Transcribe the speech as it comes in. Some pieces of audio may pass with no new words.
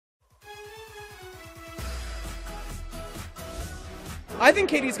I think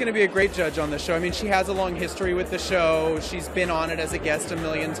Katie's going to be a great judge on the show. I mean, she has a long history with the show. She's been on it as a guest a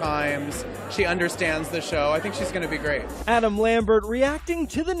million times. She understands the show. I think she's going to be great. Adam Lambert reacting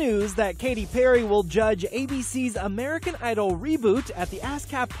to the news that Katy Perry will judge ABC's American Idol reboot at the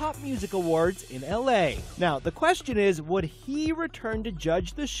ASCAP Pop Music Awards in LA. Now, the question is, would he return to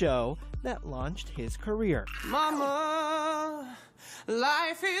judge the show that launched his career? Mama,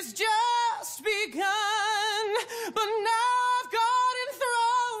 life is just begun, but now I've gone and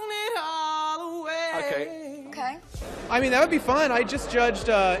thrown it all away. Okay. I mean, that would be fun. I just judged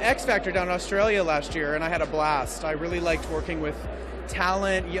X Factor down in Australia last year, and I had a blast. I really liked working with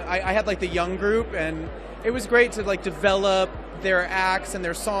talent. I had like the young group, and it was great to like develop their acts and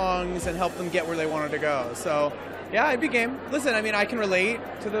their songs and help them get where they wanted to go. So, yeah, I'd be game. Listen, I mean, I can relate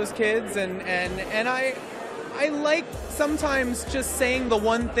to those kids, and I like sometimes just saying the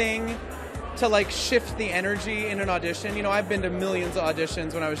one thing to like shift the energy in an audition. You know, I've been to millions of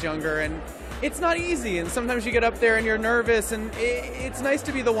auditions when I was younger, and it's not easy, and sometimes you get up there and you're nervous, and it's nice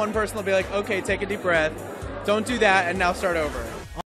to be the one person that'll be like, okay, take a deep breath, don't do that, and now start over.